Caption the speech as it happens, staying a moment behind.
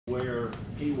where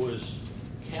he was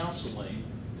counseling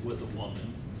with a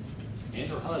woman and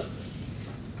her husband.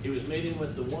 He was meeting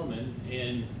with the woman,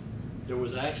 and there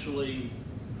was actually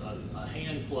a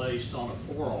hand placed on a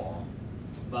forearm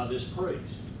by this priest.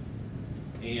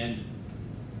 And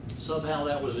somehow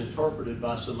that was interpreted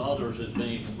by some others as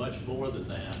being much more than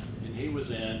that, and he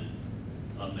was in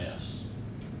a mess.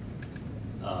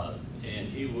 And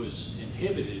he was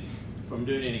inhibited from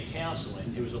doing any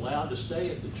counseling. He was allowed to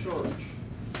stay at the church,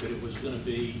 but it was going to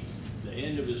be the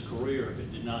end of his career if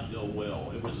it did not go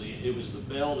well. It was the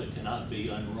bell that cannot be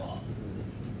unrung.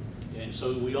 And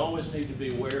so we always need to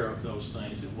be aware of those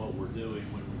things in what we're doing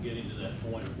when we're getting to that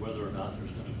point of whether or not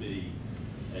there's going to be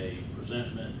a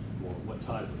presentment or what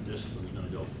type of discipline is going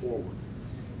to go forward.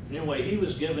 Anyway, he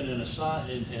was given an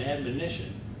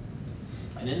admonition,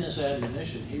 and in this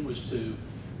admonition he was to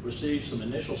receive some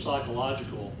initial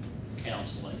psychological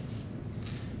counseling,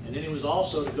 and then he was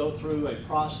also to go through a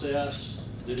process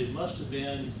that it must have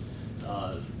been,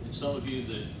 and some of you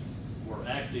that were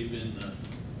active in the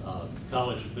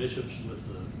College of Bishops with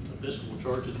the Episcopal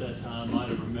Church at that time might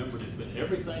have remembered it, but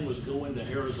everything was going to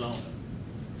Arizona.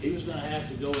 He was going to have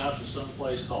to go out to some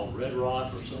place called Red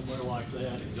Rock or somewhere like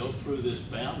that and go through this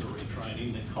boundary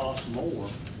training that cost more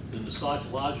than the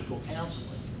psychological counseling.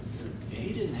 And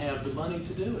he didn't have the money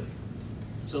to do it.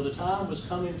 So the time was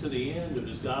coming to the end of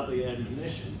his godly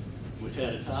admonition, which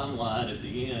had a timeline at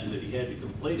the end that he had to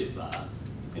complete it by,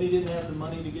 and he didn't have the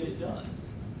money to get it done.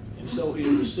 And so he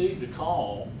received a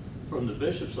call from the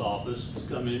bishop's office to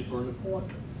come in for an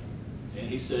appointment. And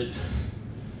he said,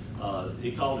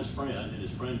 he called his friend, and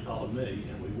his friend called me,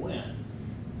 and we went.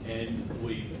 And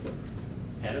we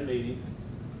had a meeting,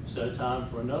 set a time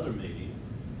for another meeting,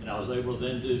 and I was able to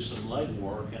then do some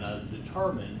legwork, and I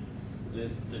determined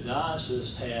that the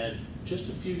diocese had, just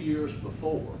a few years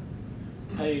before,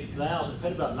 paid about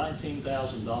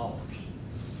 $19,000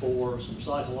 for some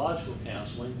psychological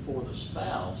counseling for the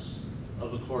spouse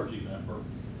of a clergy member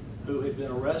who had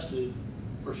been arrested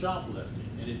for shoplifting.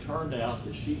 And it turned out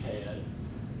that she had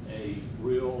a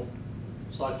real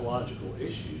psychological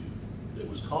issue that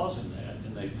was causing that,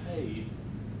 and they paid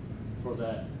for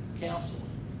that counseling.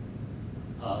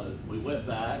 We went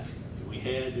back, and we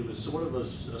had, it was sort of a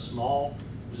small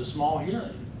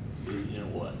hearing, you know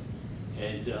what.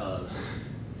 And the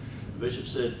bishop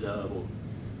said, well,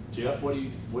 Jeff, what do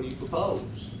you propose?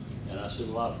 And I said,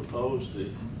 well, I propose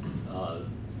that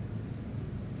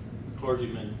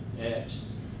clergyman X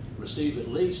receive at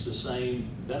least the same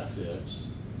benefits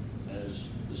as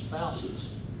the spouses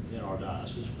in our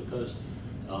diocese, because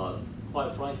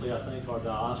quite frankly, I think our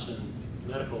diocesan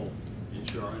medical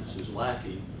insurance is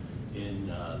lacking in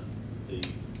the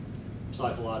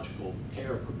psychological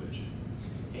care provision.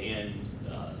 And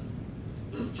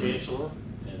the chancellor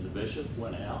and the bishop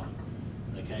went out.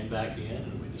 They came back in,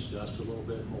 and we discussed a little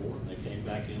bit more. They came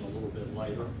back in a little bit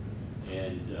later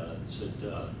and said,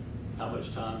 how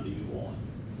much time do you want?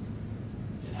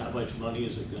 And how much money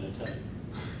is it going to take?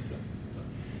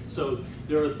 So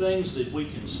there are things that we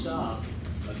can stop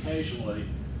occasionally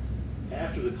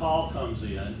after the call comes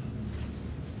in,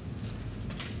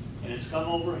 and it's come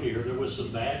over here. There was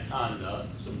some bad conduct,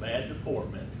 some bad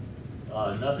deportment,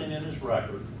 nothing in his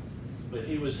record, but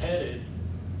he was headed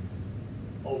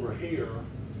over here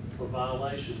for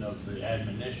violation of the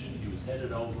admonition. He was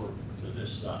headed over to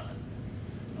this side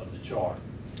of the chart.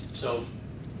 So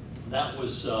that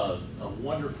was a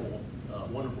wonderful,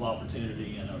 wonderful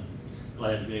opportunity, and I'm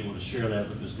glad to be able to share that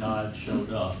because God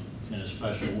showed up in a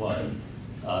special way.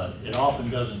 It often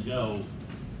doesn't go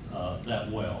that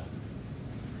well.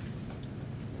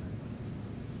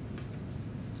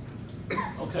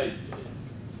 Okay,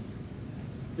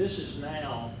 this is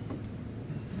now,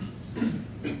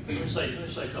 let me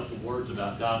say a couple of words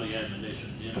about godly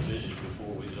admonition and inhibition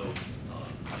before we go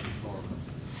any further.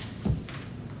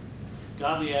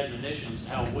 Godly admonitions,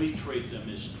 how we treat them,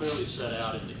 is clearly set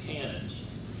out in the canons,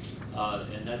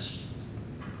 and that's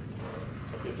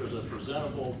if there's a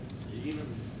presentable, even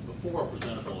before a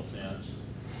presentable offense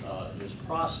is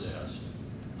processed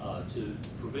to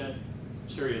prevent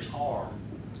serious harm,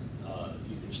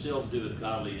 you can still do a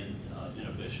godly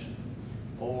inhibition.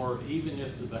 Or even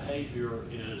if the behavior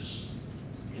is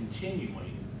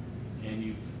continuing and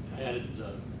you've had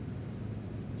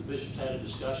the bishop's had a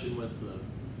discussion with the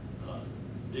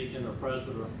deacon or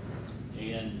presbyter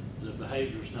and the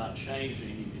behavior's not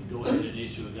changing, you can go ahead and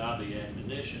issue a godly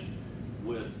admonition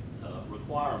with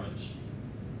requirements.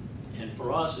 And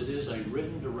for us, it is a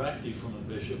written directive from a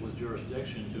bishop with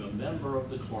jurisdiction to a member of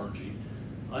the clergy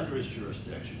under his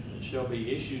jurisdiction. It shall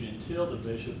be issued until the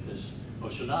bishop has, or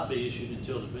shall not be issued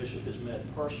until the bishop has met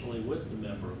personally with the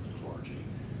member of the clergy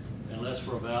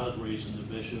for a valid reason, the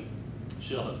bishop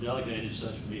shall have delegated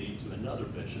such meeting to another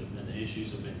bishop, and the issues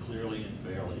have been clearly and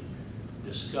fairly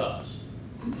discussed.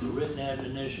 The written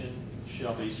admonition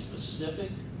shall be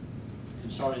specific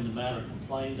concerning the matter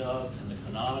complained of and the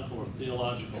canonical or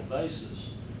theological basis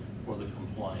for the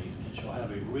complaint, and shall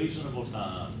have a reasonable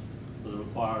time for the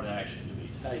required action to be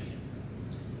taken.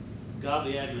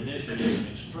 Godly admonition is an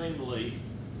extremely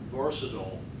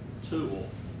versatile tool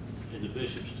in the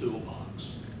bishop's toolbox.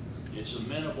 It's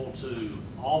amenable to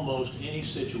almost any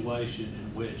situation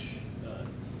in which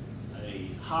a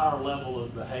higher level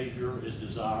of behavior is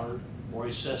desired or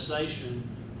a cessation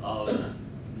of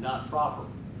not proper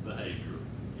behavior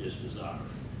is desired.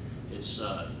 It's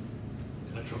a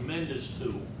tremendous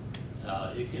tool.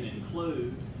 It can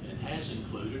include, and has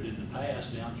included in the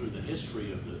past down through the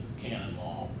history of the canon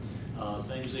law,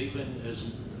 things even as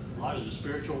light as a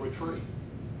spiritual retreat,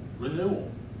 renewal.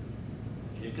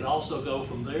 It can also go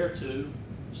from there to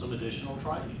some additional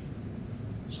training,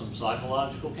 some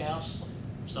psychological counseling,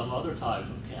 some other type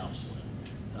of counseling.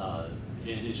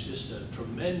 And it's just a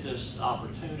tremendous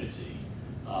opportunity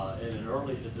at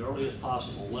the earliest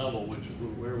possible level,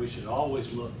 where we should always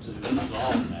look to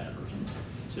resolve matters,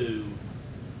 to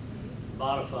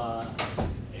modify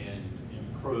and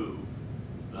improve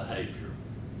behavior.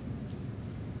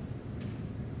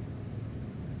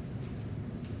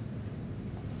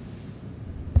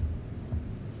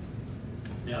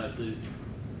 Now, if the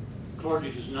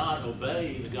clergy does not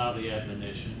obey the godly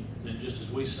admonition, then just as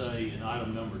we say in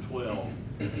item number 12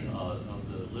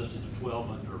 of the list of the 12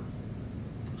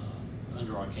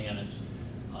 under our canons,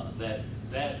 that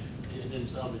in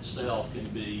and of itself can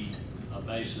be a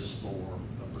basis for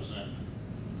a presentment.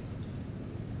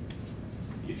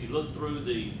 If you look through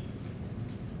the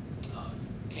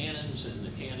canons and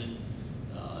the canon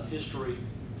history,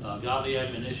 godly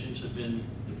admonitions have been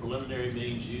the preliminary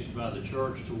means used by the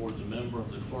church towards a member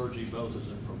of the clergy, both as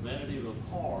a preventative of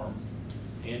harm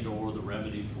and or the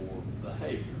remedy for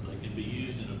behavior. They can be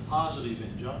used in a positive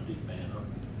injunctive manner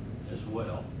as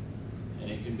well.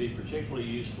 And it can be particularly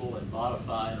useful in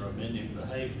modifying or amending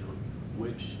behavior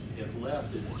which, if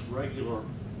left in its regular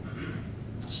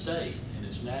state, in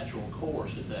its natural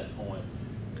course at that point,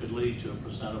 could lead to a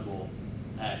presentable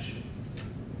action.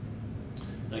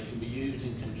 They can be used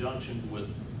in conjunction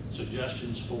with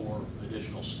suggestions for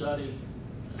additional study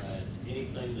and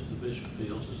anything that the bishop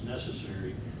feels is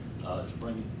necessary to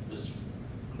bring this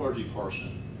clergy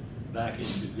person back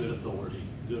into good authority,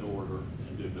 good order,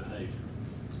 and good behavior.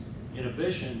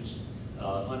 Inhibitions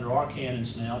under our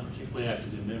canons now, particularly after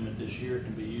the amendment this year,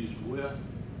 can be used with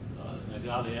a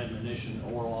godly admonition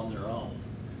or on their own.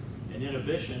 And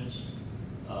inhibitions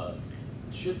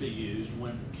should be used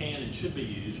canons should be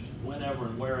used whenever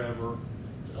and wherever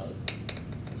a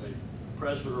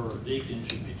presbyter or a deacon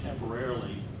should be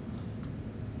temporarily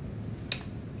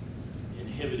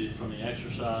inhibited from the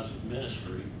exercise of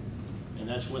ministry, and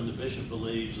that's when the bishop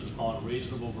believes that upon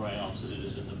reasonable grounds that it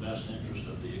is in the best interest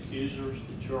of the accusers,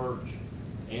 the church,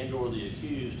 and or the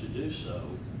accused to do so,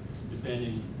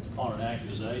 depending upon an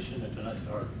accusation,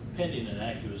 or pending an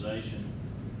accusation,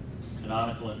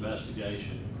 canonical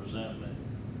investigation, presentment,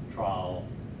 trial,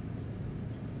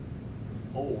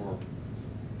 or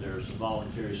there's a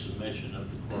voluntary submission of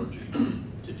the clergy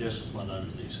to discipline under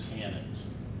these canons.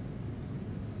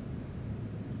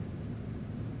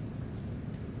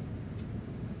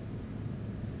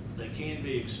 They can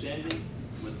be extended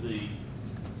with the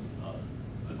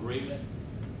agreement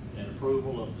and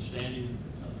approval of the standing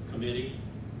committee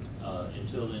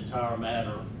until the entire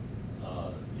matter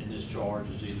in this charge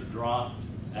is either dropped,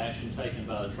 action taken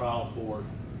by the trial court,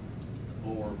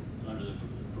 or under the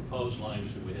proposed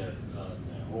language that we have now,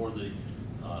 or the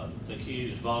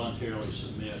accused voluntarily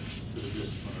submits to the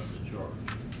discipline of the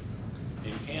church.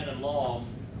 In canon law,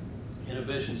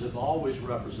 inhibitions have always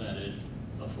represented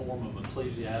a form of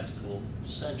ecclesiastical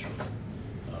censure.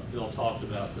 Phil talked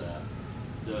about that.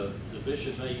 The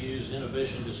bishop may use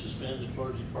inhibition to suspend the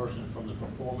clergy person from the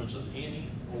performance of any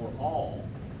or all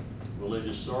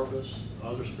religious service,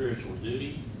 other spiritual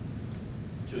duty,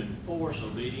 to enforce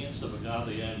obedience of a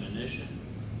godly admonition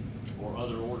or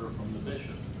other order from the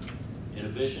bishop.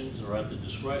 Inhibitions are at the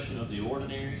discretion of the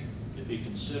ordinary if he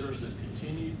considers that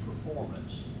continued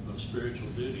performance of spiritual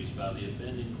duties by the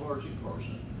offending clergy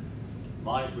person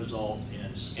might result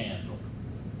in scandal.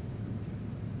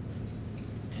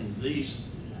 And these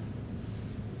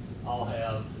all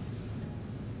have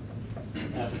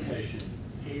application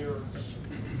here.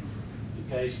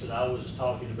 The case that I was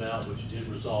talking about, which did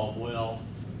resolve well,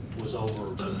 was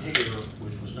over here,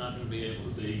 which was not going to be able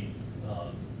to be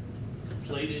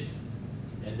completed,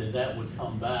 and that would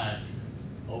come back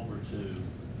over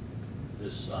to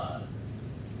this side.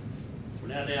 We're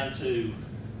now down to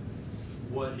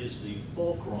what is the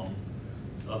fulcrum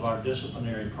of our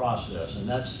disciplinary process, and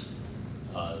that's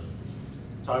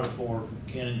Title 4,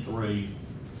 Canon 3,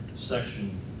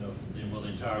 section, well, the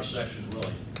entire section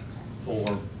really,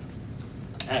 for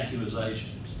accusations.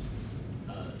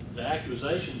 The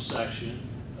accusation section,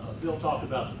 Phil talked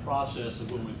about the process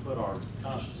of when we put our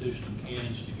Constitution and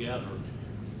canons together.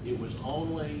 It was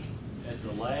only at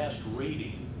the last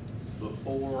reading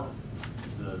before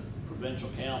the Provincial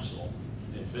Council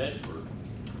in Bedford,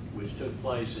 which took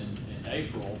place in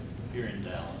April here in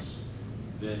Dallas,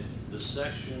 that the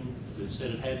section that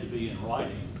said it had to be in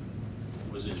writing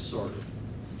was inserted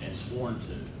and sworn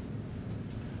to.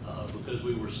 Because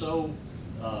we were so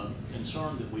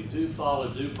concerned that we do follow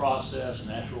due process,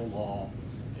 natural law,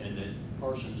 and that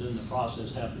persons in the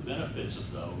process have the benefits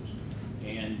of those.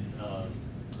 And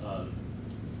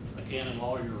a canon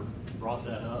lawyer brought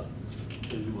that up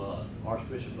to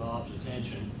Archbishop Bob's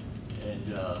attention,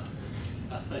 and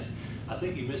I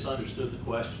think he misunderstood the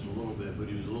question a little bit, but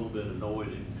he was a little bit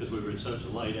annoyed because we were at such a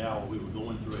late hour. We were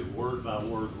going through a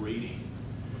word-by-word reading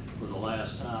for the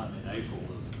last time in April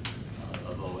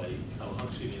of 08, oh,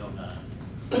 excuse me, 09.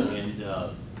 And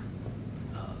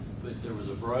but there was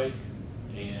a break,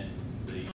 and